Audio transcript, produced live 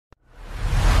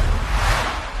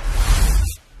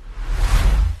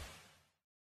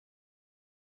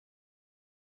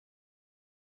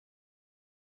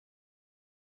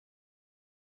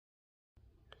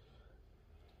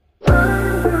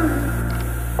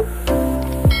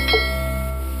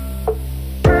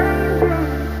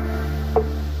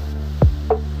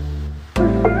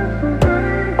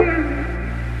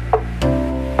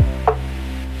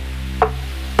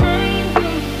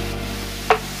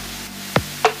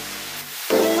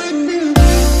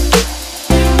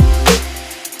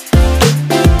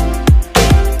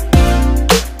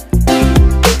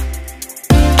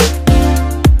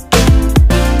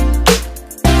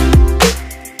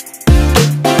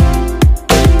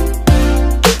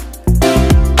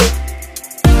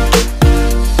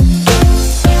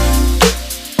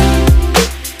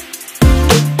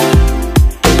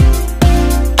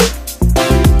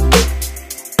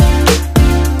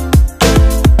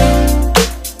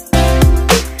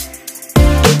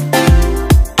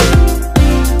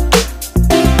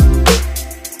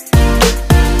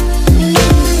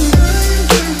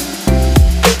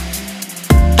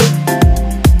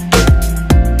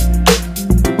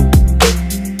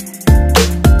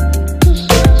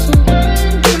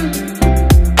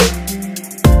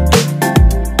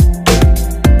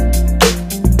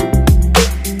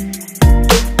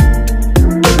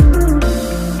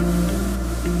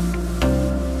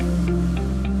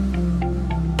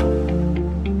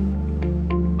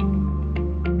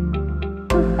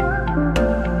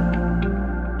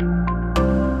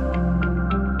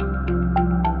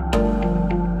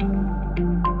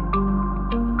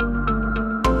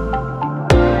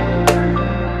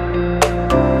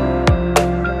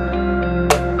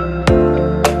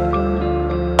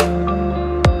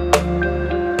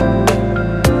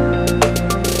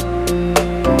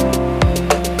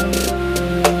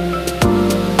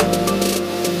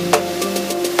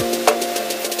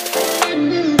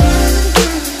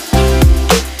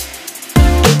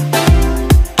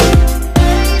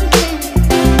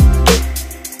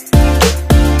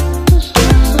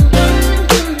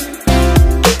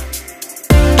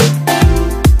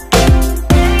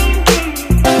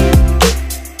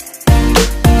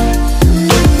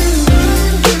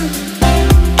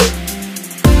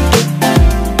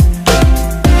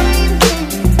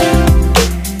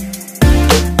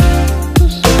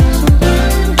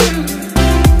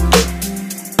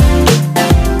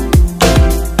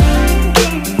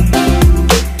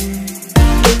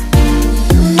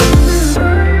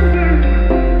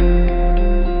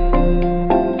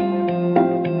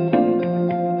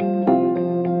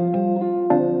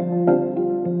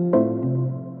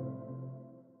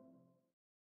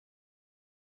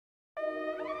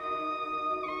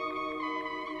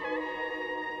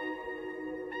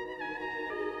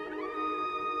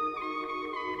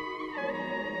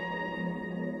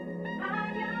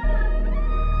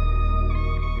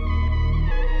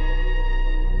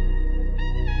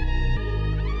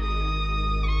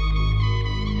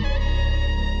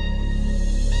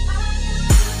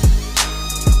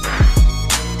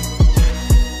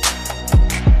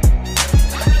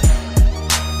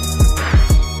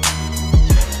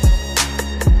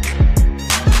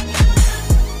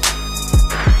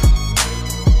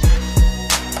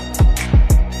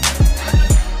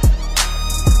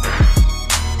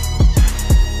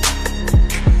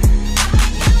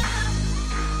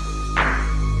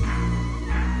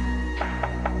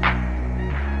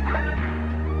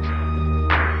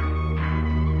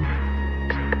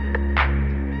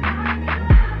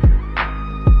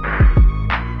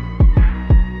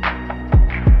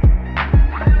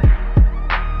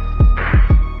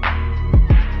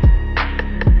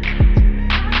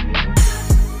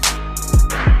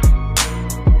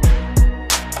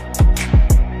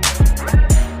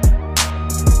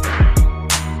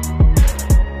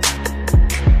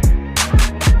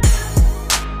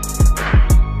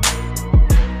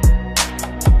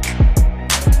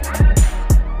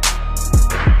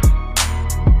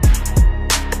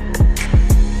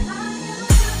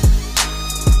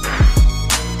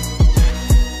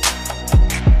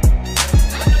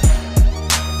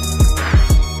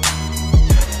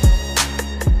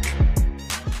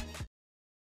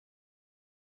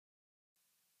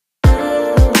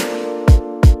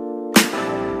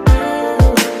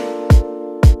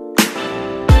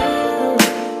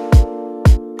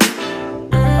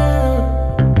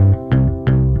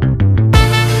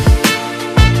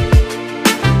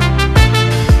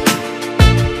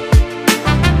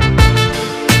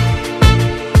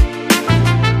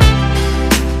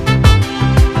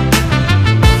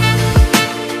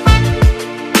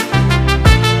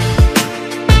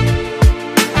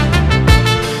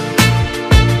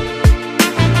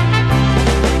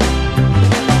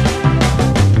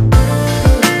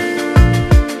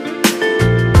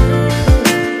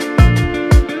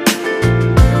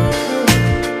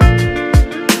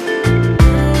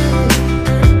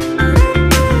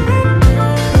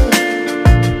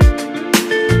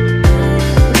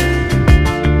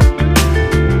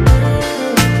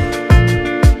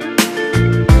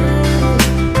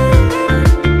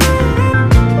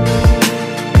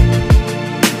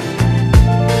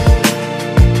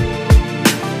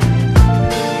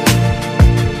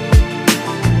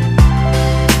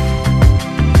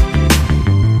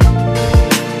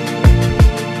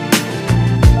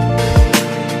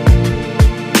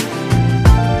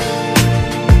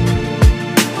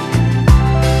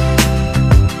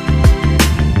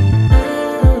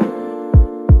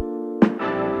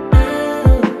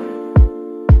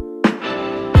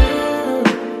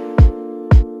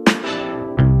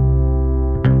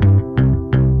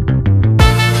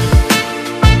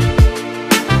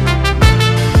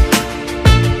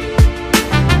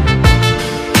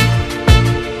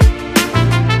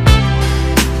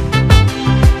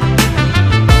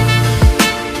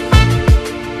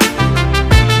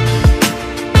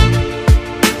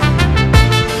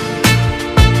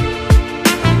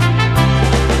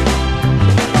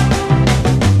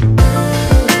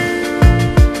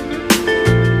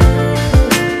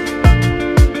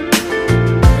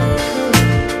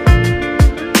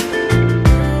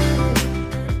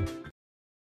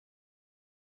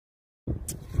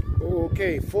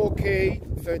Okay,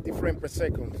 4K 30 frames per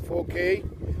second.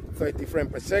 4K 30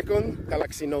 frames per second.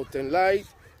 Galaxy Note 10 Lite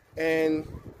and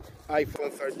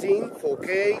iPhone 13. 4K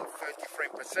 30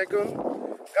 frames per second.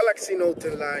 Galaxy Note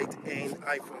 10 Lite and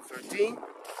iPhone 13.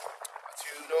 As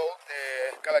you know,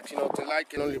 the Galaxy Note 10 Lite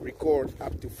can only record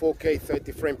up to 4K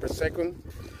 30 frames per second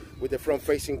with the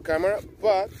front-facing camera,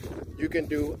 but you can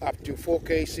do up to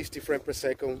 4K 60 frames per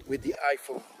second with the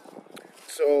iPhone.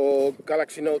 So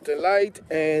Galaxy Note 10 Lite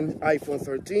and iPhone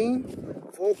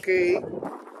 13, 4K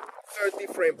 30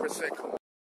 frames per second.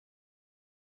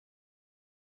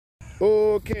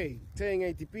 Okay,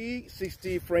 1080p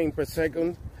 60 frames per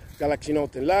second, Galaxy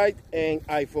Note 10 Lite and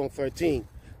iPhone 13.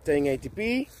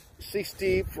 1080p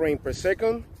 60 frames per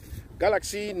second,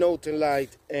 Galaxy Note 10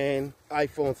 Lite and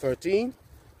iPhone 13.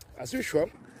 As usual,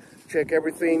 check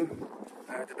everything,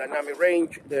 the dynamic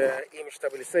range, the image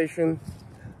stabilization,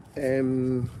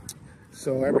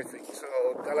 so everything. So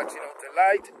Galaxy Note 10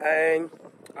 Lite and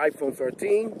iPhone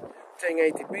 13,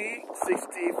 1080p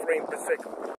 60 frames per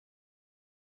second.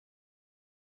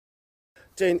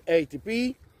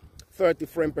 1080p 30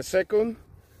 frames per second.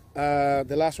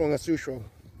 The last one, as usual,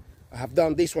 I have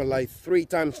done this one like 3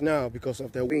 times now because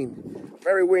of the wind.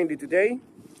 Very windy today,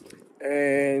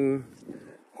 and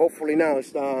hopefully now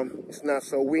it's not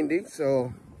so windy,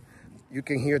 so you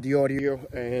can hear the audio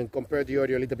and compare the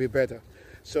audio a little bit better.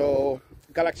 So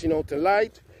Galaxy Note 10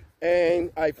 Lite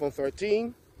and iPhone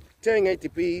 13,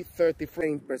 1080p 30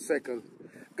 frames per second.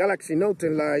 Galaxy Note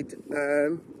 10 Lite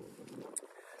and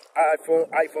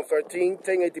iPhone 13,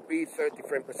 1080p 30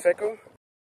 frames per second.